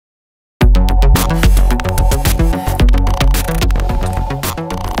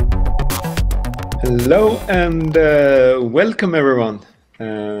Hello and welcome everyone,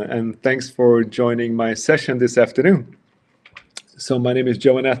 and thanks for joining my session this afternoon. So my name is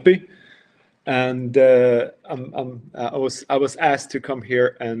Johan Attby, and I was asked to come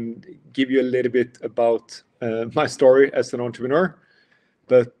here and give you a little bit about my story as an entrepreneur,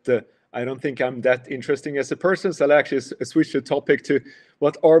 but I don't think I'm that interesting as a person, so I'll actually switch the topic to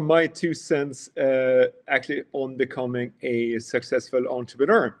what are my 2 cents actually on becoming a successful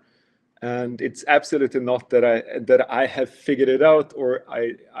entrepreneur. And it's absolutely not that I have figured it out, or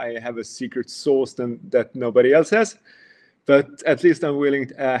I have a secret sauce that nobody else has, but at least I'm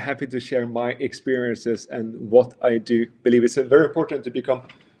happy to share my experiences and what I do believe is very important to become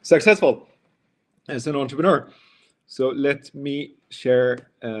successful as an entrepreneur. So let me share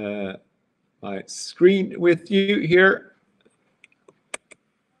my screen with you here.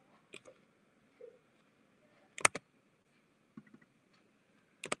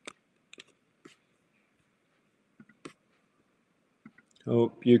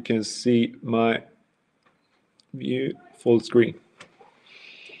 Hope you can see my view full screen.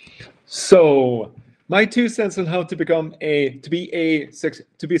 So my 2 cents on how to be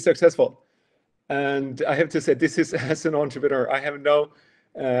successful. And I have to say, this is as an entrepreneur, I have no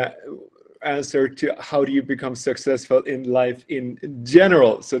answer to how do you become successful in life in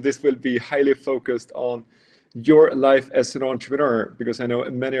general. So this will be highly focused on your life as an entrepreneur, because I know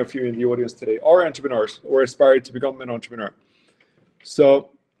many of you in the audience today are entrepreneurs or aspire to become an entrepreneur. So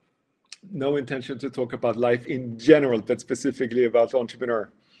no intention to talk about life in general, but specifically about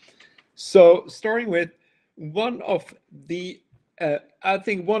entrepreneur. So starting with one of the, I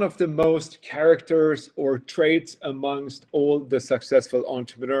think one of the most characters or traits amongst all the successful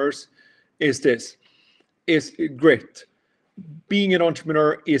entrepreneurs is grit. Being an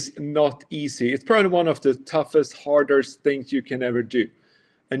entrepreneur is not easy. It's probably one of the toughest, hardest things you can ever do.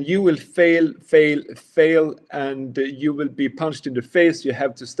 And you will fail, and you will be punched in the face. You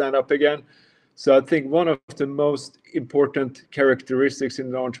have to stand up again. So I think one of the most important characteristics in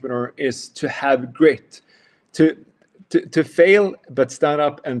an entrepreneur is to have grit, to fail, but stand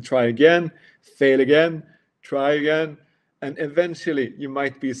up and try again, fail again, try again, and eventually you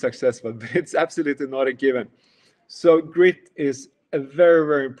might be successful, but it's absolutely not a given. So grit is a very,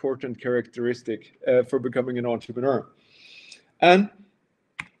 very important characteristic for becoming an entrepreneur. And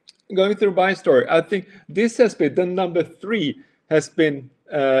going through my story, I think this has been, the number 3 has been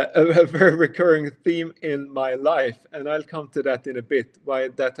a very recurring theme in my life. And I'll come to that in a bit, why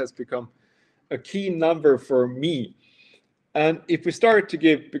that has become a key number for me. And if we start to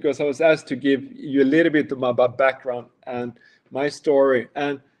give, because I was asked to give you a little bit of my background and my story,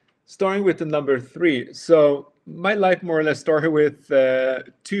 and starting with the number 3. So my life more or less started with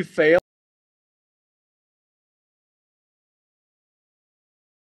 2 fails.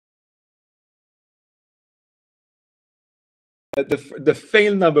 The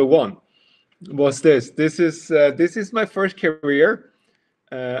fail number 1 was this. This is my first career.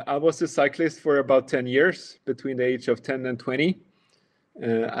 I was a cyclist for about 10 years, between the age of 10 and 20.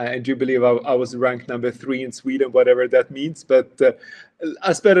 I do believe I was ranked number 3 in Sweden, whatever that means. But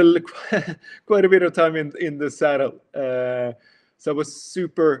I spent quite a bit of time in the saddle. So I was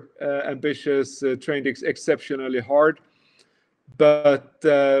super ambitious, trained exceptionally hard. But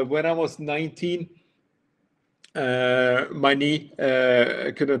when I was 19, my knee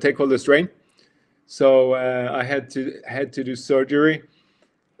couldn't take all the strain, so I had to do surgery.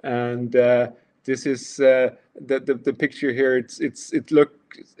 And this is the picture here.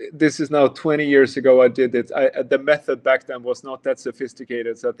 This is now 20 years ago I did it. The method back then was not that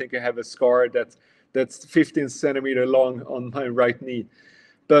sophisticated, so I think I have a scar that's 15 centimeters long on my right knee.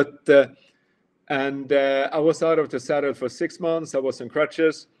 But I was out of the saddle for 6 months. I was on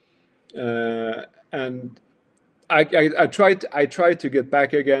crutches, and I tried to get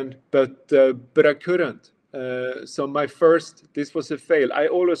back again, but I couldn't. So this was a fail. I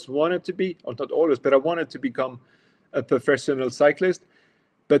always wanted to be, or not always, but I wanted to become a professional cyclist,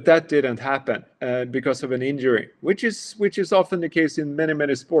 but that didn't happen because of an injury, which is often the case in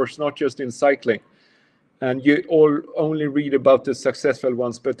many sports, not just in cycling. And you only read about the successful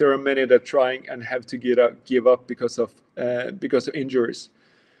ones, but there are many that are trying and have to give up because of injuries,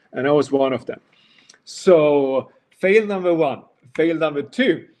 and I was one of them. So fail number 1. Fail number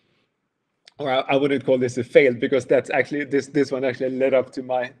 2, or I wouldn't call this a fail, because that's actually this one actually led up to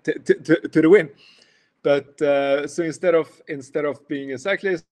the win. But so instead of being a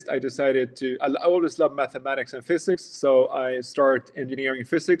cyclist, I decided I always loved mathematics and physics, so I started engineering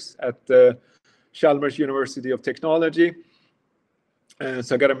physics at the Chalmers University of Technology.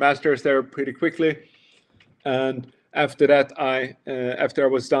 So I got a master's there pretty quickly, and after that, after I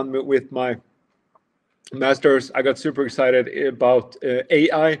was done with my masters, I got super excited about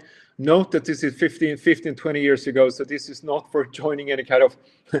AI. Note that this is 20 years ago, so this is not for joining any kind of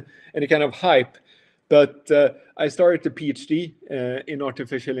any kind of hype. But I started a PhD in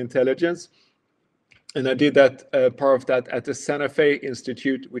artificial intelligence, and I did that part of that at the Santa Fe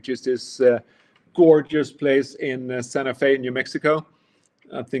Institute, which is this gorgeous place in Santa Fe, New Mexico.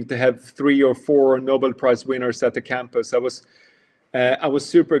 I think they have 3 or 4 Nobel Prize winners at the campus. I was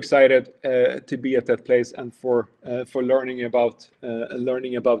super excited to be at that place and for learning about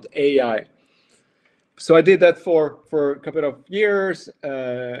AI. So I did that for a couple of years,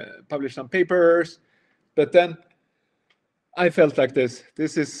 published some papers, but then I felt like this.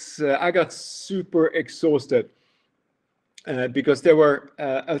 I got super exhausted because there were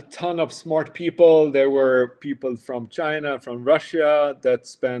a ton of smart people. There were people from China, from Russia that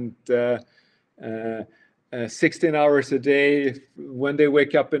spent 16 hours a day when they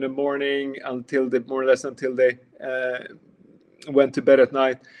wake up in the morning until more or less until they went to bed at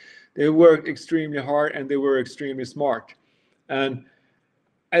night. They worked extremely hard and they were extremely smart. And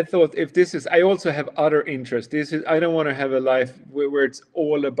I thought, I also have other interests. I don't want to have a life where it's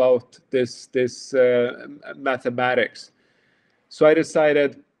all about this mathematics. So I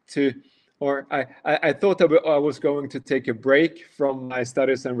decided I thought that I was going to take a break from my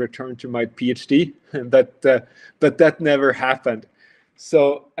studies and return to my PhD, but that never happened.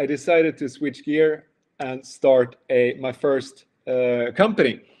 So I decided to switch gear and start my first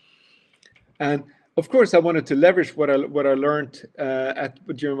company. And of course, I wanted to leverage what I learned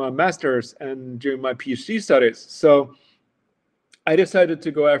during my master's and during my PhD studies. So I decided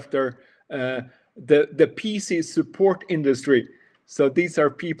to go after the PC support industry. So these are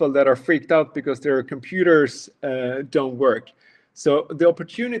people that are freaked out because their computers don't work. So the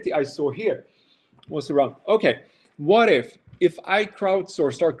opportunity I saw here was around, okay, what if I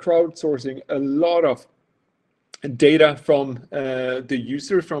start crowdsourcing a lot of data from the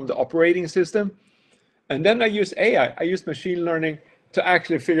user, from the operating system, and then I use AI, I use machine learning to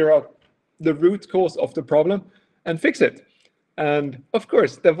actually figure out the root cause of the problem and fix it. And of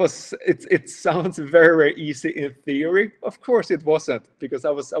course, it sounds very, very easy in theory. Of course it wasn't, because I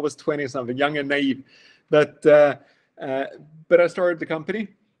was 20 something, young and naive. But I started the company.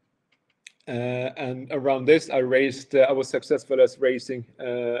 And around this, I was successful as raising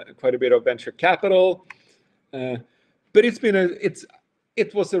quite a bit of venture capital. But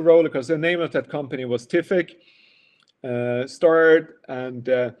it was a roller coaster. The name of that company was Tiffic. Started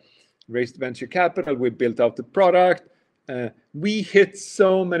and raised venture capital. We built out the product. We hit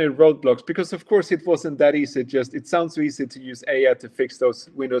so many roadblocks because, of course, it wasn't that easy. It sounds so easy to use AI to fix those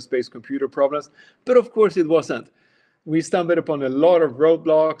Windows-based computer problems, but of course it wasn't. We stumbled upon a lot of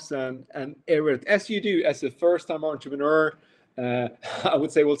roadblocks and errors, as you do as a first-time entrepreneur. I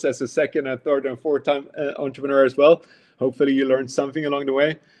would say also as a second and third and fourth-time entrepreneur as well. Hopefully you learned something along the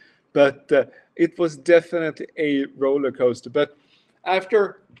way, but it was definitely a roller coaster. But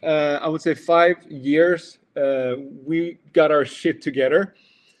after, I would say 5 years, we got our shit together,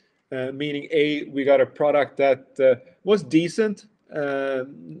 meaning we got a product that was decent.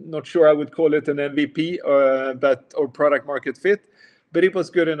 Not sure I would call it an MVP or product market fit, but it was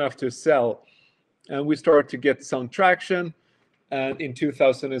good enough to sell. And we started to get some traction. And in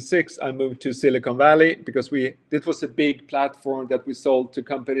 2006, I moved to Silicon Valley because this was a big platform that we sold to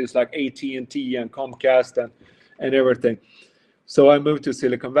companies like AT&T and Comcast and everything. So I moved to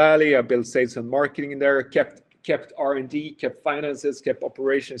Silicon Valley. I built sales and marketing in there, kept R&D, kept finances, kept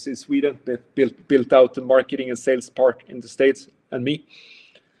operations in Sweden, built out the marketing and sales part in the States and me.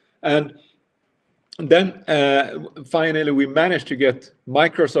 And then finally, we managed to get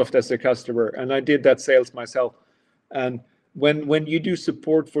Microsoft as a customer, and I did that sales myself. And when you do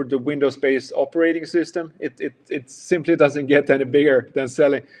support for the Windows-based operating system, it simply doesn't get any bigger than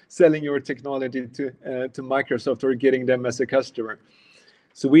selling your technology to Microsoft or getting them as a customer.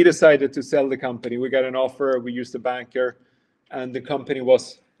 So we decided to sell the company. We got an offer. We used a banker, and the company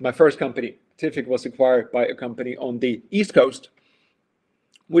was my first company. Tiffic was acquired by a company on the East Coast,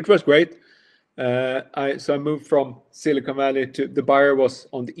 which was great. So I moved from Silicon Valley to the buyer was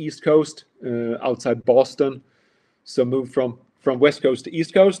on the East Coast, outside Boston. So moved from West Coast to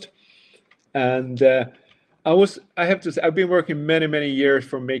East Coast, and I have to say I've been working many years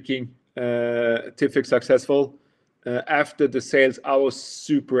for making Tiffic successful. After the sales, I was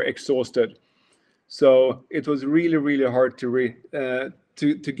super exhausted, so it was really hard to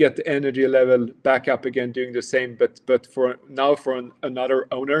get the energy level back up again doing the same, but for another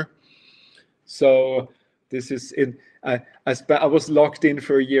owner. So this is I was locked in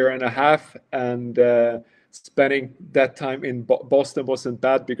for a year and a half, and spending that time in Boston wasn't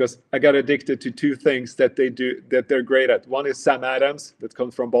bad, because I got addicted to two things that they do that they're great at. One is Sam Adams, that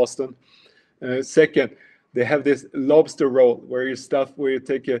comes from Boston. Second, they have this lobster roll where you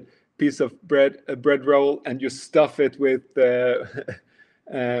take a piece of bread, a bread roll, and you stuff it with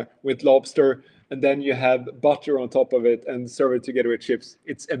lobster, and then you have butter on top of it and serve it together with chips.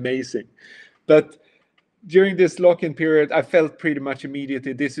 It's amazing. But during this lock-in period, I felt pretty much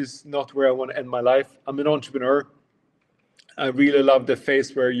immediately, this is not where I want to end my life. I'm an entrepreneur. I really love the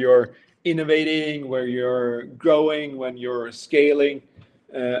phase where you're innovating, where you're growing, when you're scaling.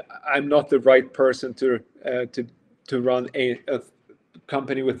 I'm not the right person to run a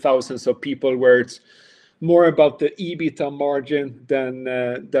company with thousands of people, where it's more about the EBITDA margin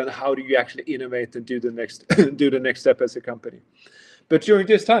than how do you actually innovate and do the next step as a company. But during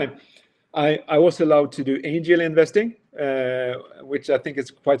this time, I was allowed to do angel investing, which I think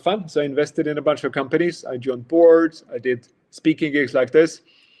is quite fun. So I invested in a bunch of companies. I joined boards. I did speaking gigs like this.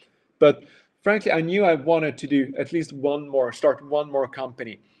 But frankly, I knew I wanted to do at least start one more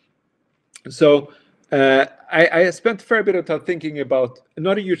company. So I spent a fair bit of time thinking about,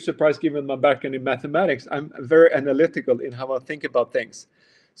 not a huge surprise given my background in mathematics, I'm very analytical in how I think about things.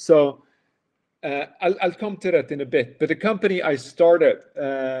 So I'll come to that in a bit. But the company I started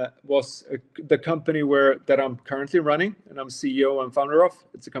was the company that I'm currently running, and I'm CEO and founder of.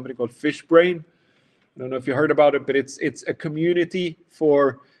 It's a company called Fishbrain. I don't know if you heard about it, but it's a community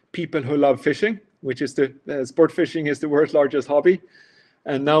for people who love fishing, which is sport fishing is the world's largest hobby.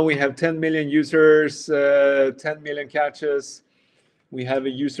 And now we have 10 million users, 10 million catches. We have a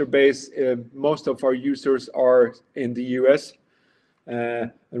user base. Most of our users are in the US.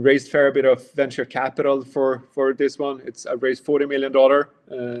 Raised a fair bit of venture capital for this one. I raised $40 million,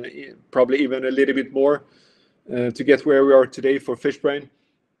 probably even a little bit more, to get where we are today for Fishbrain.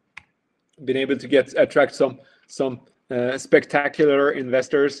 Been able to attract some spectacular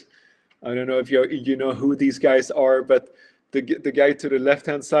investors. I don't know if you know who these guys are, but the guy to the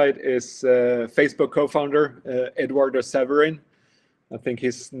left-hand side is Facebook co-founder Eduardo Severin. I think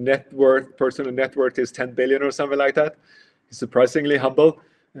his personal net worth is 10 billion or something like that. He's surprisingly humble,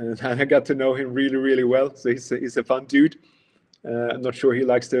 and I got to know him really, really well. So he's a fun dude. I'm not sure he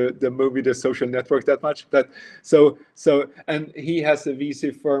likes the movie The Social Network that much, but and he has a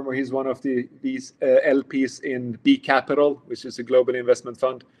VC firm where he's one of these LPs in B Capital, which is a global investment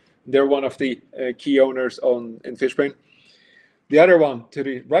fund. They're one of the key owners in Fishbrain. The other one to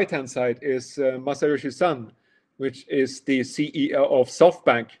the right-hand side is Masayoshi Son, which is the CEO of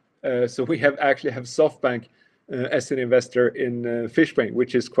SoftBank. So we actually have SoftBank as an investor in Fishbrain,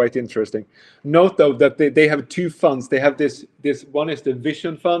 which is quite interesting. Note though that they have two funds. They have this one is the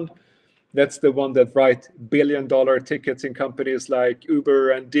Vision Fund. That's the one that writes billion-dollar tickets in companies like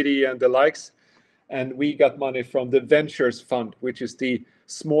Uber and Didi and the likes. And we got money from the Ventures Fund, which is the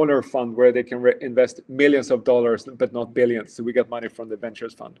smaller fund where they can invest millions of dollars, but not billions. So we got money from the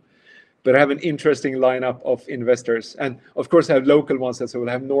Ventures Fund. But I have an interesting lineup of investors. And of course, I have local ones as well.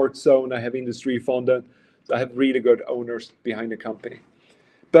 I have North Zone, I have Industry Fonden. So I have really good owners behind the company.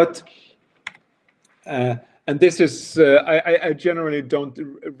 But, and this is, I generally don't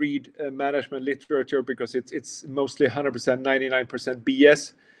read management literature because it's mostly 100%, 99%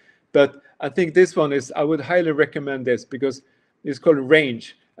 BS. But I think this one I would highly recommend this because it's called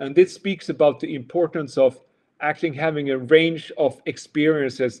Range. And this speaks about the importance of actually having a range of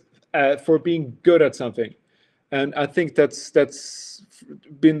experiences for being good at something. And I think that's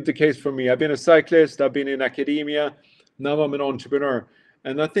been the case for me. I've been a cyclist, I've been in academia, now I'm an entrepreneur.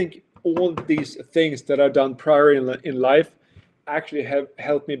 And I think all these things that I've done prior in life actually have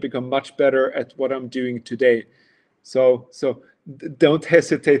helped me become much better at what I'm doing today. So don't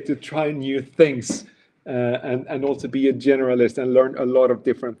hesitate to try new things and also be a generalist and learn a lot of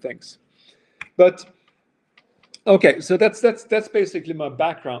different things. But okay, so that's basically my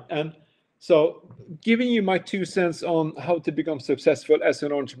background. And so giving you my 2 cents on how to become successful as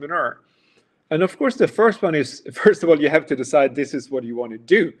an entrepreneur. And of course, the first one is, first of all, you have to decide this is what you want to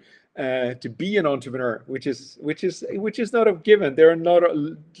do to be an entrepreneur, which is not a given. There are not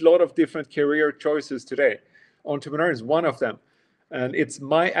a lot of different career choices today. Entrepreneur is one of them. And it's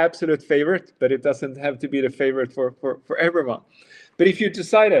my absolute favorite, but it doesn't have to be the favorite for everyone. But if you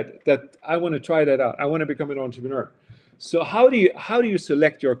decided that I want to try that out, I want to become an entrepreneur. So how do you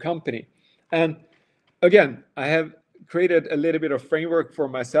select your company? And again, I have created a little bit of framework for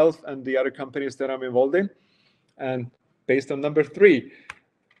myself and the other companies that I'm involved in. And based on number 3,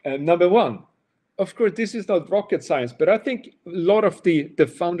 number 1, of course, this is not rocket science, but I think a lot of the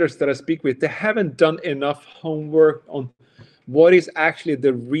founders that I speak with, they haven't done enough homework on what is actually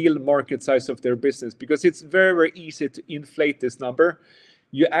the real market size of their business, because it's very, very easy to inflate this number.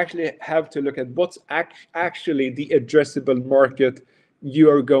 You actually have to look at what's actually the addressable market you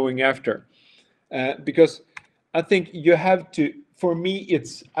are going after. Because I think you have to, for me,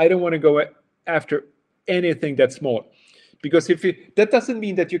 I don't want to go after anything that's small. Because that doesn't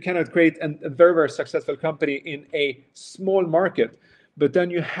mean that you cannot create a very, very successful company in a small market, but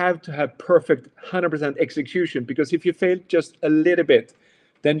then you have to have perfect 100% execution, because if you fail just a little bit,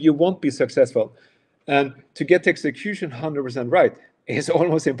 then you won't be successful. And to get execution 100% right is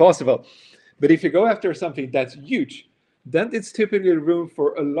almost impossible. But if you go after something that's huge, then it's typically room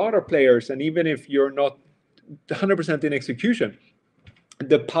for a lot of players. And even if you're not 100% in execution,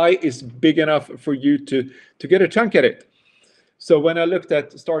 the pie is big enough for you to get a chunk at it. So when I looked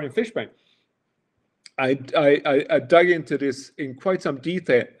at starting Fishbrain, I dug into this in quite some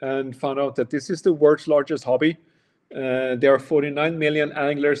detail and found out that this is the world's largest hobby. There are 49 million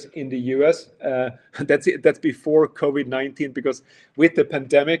anglers in the US. That's before COVID-19, because with the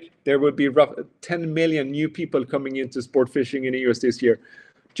pandemic, there will be 10 million new people coming into sport fishing in the US this year,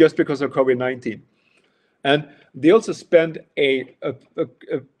 just because of COVID-19. And they also spend a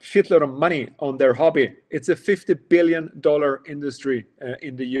shitload of money on their hobby. It's a $50 billion industry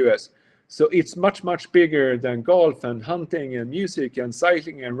in the US. So it's much, much bigger than golf and hunting and music and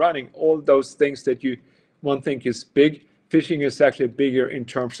cycling and running, all those things that one think is big. Fishing is actually bigger in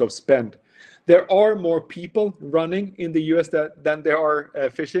terms of spend. There are more people running in the US than there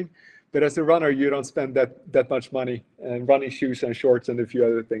are fishing. But as a runner, you don't spend that much money on running shoes and shorts and a few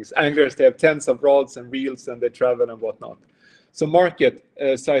other things. Anglers, they have tens of rods and reels, and they travel and whatnot. So market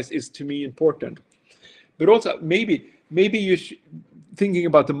size is, to me, important. But also, maybe you thinking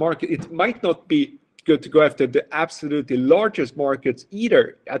about the market, it might not be good to go after the absolutely largest markets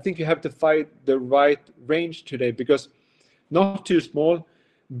either. I think you have to find the right range today, because not too small,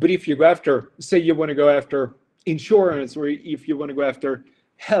 but if you go after, say you want to go after insurance, or if you want to go after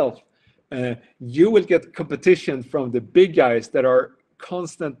health, you will get competition from the big guys that are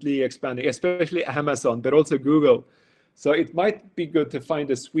constantly expanding, especially Amazon, but also Google. So it might be good to find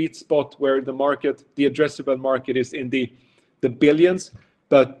a sweet spot where the addressable market is in the billions,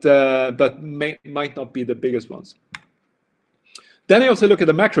 but might not be the biggest ones. Then I also look at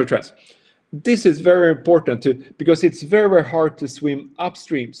the macro trends. This is very important because it's very, very hard to swim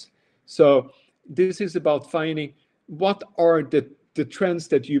upstreams. So this is about finding what are the trends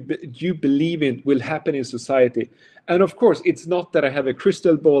that you believe in will happen in society. And of course, it's not that I have a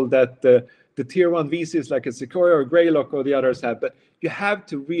crystal ball that the tier 1 VCs like a Sequoia or Greylock or the others have, but you have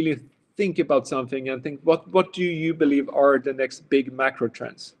to really think about something and think, what do you believe are the next big macro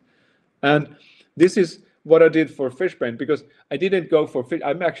trends? And this is what I did for Fishbrain, because I didn't go for fish.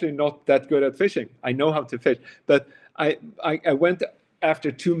 I'm actually not that good at fishing. I know how to fish, but I went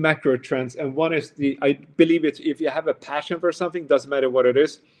after 2 macro trends, and one is I believe it's, if you have a passion for something, doesn't matter what it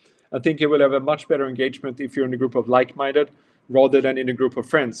is, I think you will have a much better engagement if you're in a group of like-minded rather than in a group of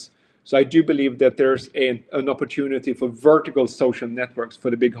friends. So I do believe that there's an opportunity for vertical social networks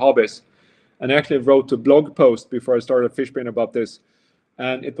for the big hobbies. And I actually wrote a blog post before I started Fishbrain about this,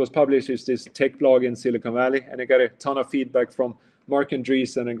 and it was published as this tech blog in Silicon Valley, and I got a ton of feedback from Mark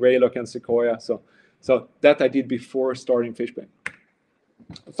Andreessen and Greylock and Sequoia. So that I did before starting Fishbrain.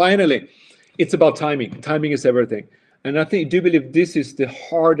 Finally, it's about timing. Timing is everything. And I do believe this is the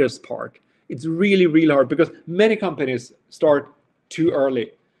hardest part. It's really, really hard because many companies start too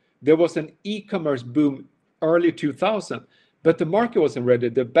early. There was an e-commerce boom early 2000, but the market wasn't ready.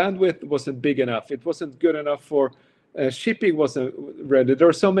 The bandwidth wasn't big enough. It wasn't good enough for shipping wasn't ready. There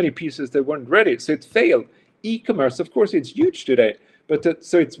were so many pieces that weren't ready, so it failed. E-commerce, of course, it's huge today, but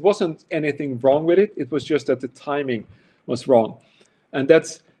so it wasn't anything wrong with it. It was just that the timing was wrong. And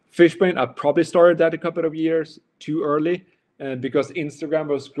that's Fishbrain. I probably started that a couple of years too early, because Instagram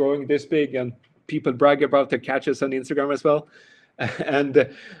was growing this big and people brag about the catches on Instagram as well.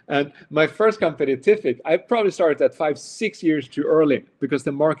 And my first company, Tific, I probably started at 5-6 years too early because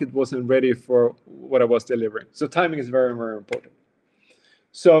the market wasn't ready for what I was delivering. So timing is very, very important.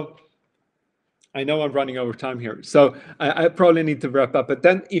 So I know I'm running over time here, so I probably need to wrap up. But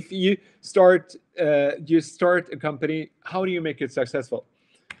then if you start a company, how do you make it successful?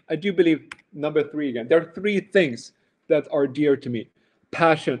 I do believe number 3 again. There are 3 things that are dear to me.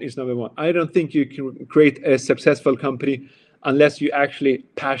 Passion is number 1. I don't think you can create a successful company unless you're actually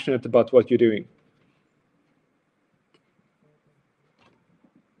passionate about what you're doing.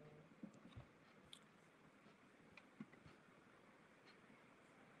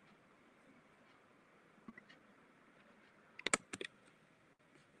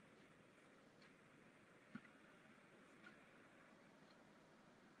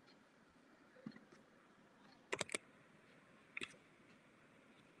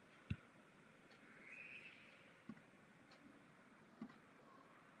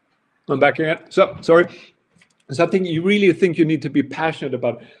 I'm back again. So, sorry. Something you really think you need to be passionate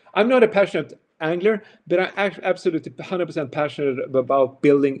about. I'm not a passionate angler, but I'm absolutely 100% passionate about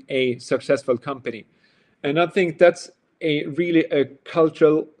building a successful company. And I think that's really a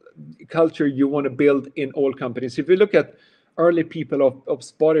culture you want to build in all companies. If you look at early people of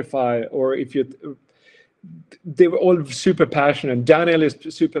Spotify, or if you, they were all super passionate. Daniel is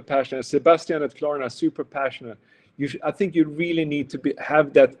super passionate. Sebastian at Klarna, super passionate. I think you really need to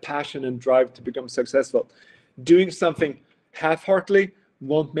have that passion and drive to become successful. Doing something half-heartedly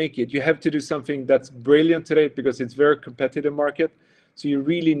won't make it. You have to do something that's brilliant today because it's a very competitive market. So you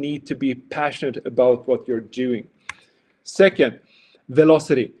really need to be passionate about what you're doing. Second,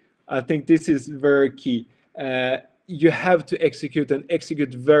 velocity. I think this is very key. You have to execute and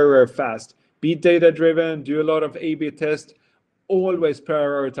execute very, very fast. Be data-driven, do a lot of A/B tests, always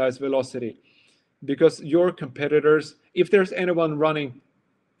prioritize velocity. Because your competitors, if there's anyone running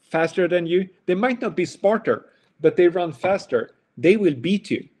faster than you, they might not be smarter, but they run faster. They will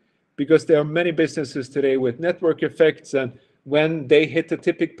beat you because there are many businesses today with network effects, and when they hit the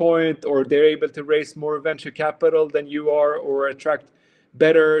tipping point or they're able to raise more venture capital than you are or attract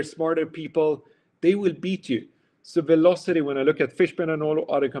better, smarter people, they will beat you. So velocity, when I look at Fishbrain and all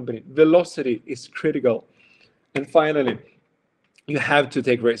other companies, velocity is critical. And finally, you have to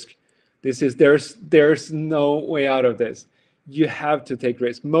take risk. There's no way out of this. You have to take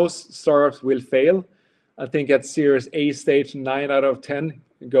risk. Most startups will fail. I think at Series A stage, 9 out of 10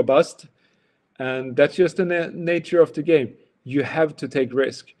 go bust. And that's just the nature of the game. You have to take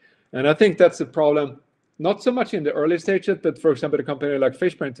risk. And I think that's a problem, not so much in the early stages, but for example, a company like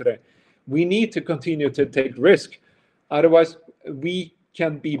Fishbrain today. We need to continue to take risk. Otherwise, we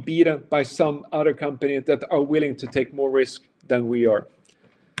can be beaten by some other company that are willing to take more risk than we are.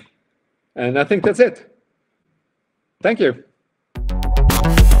 And I think that's it. Thank you.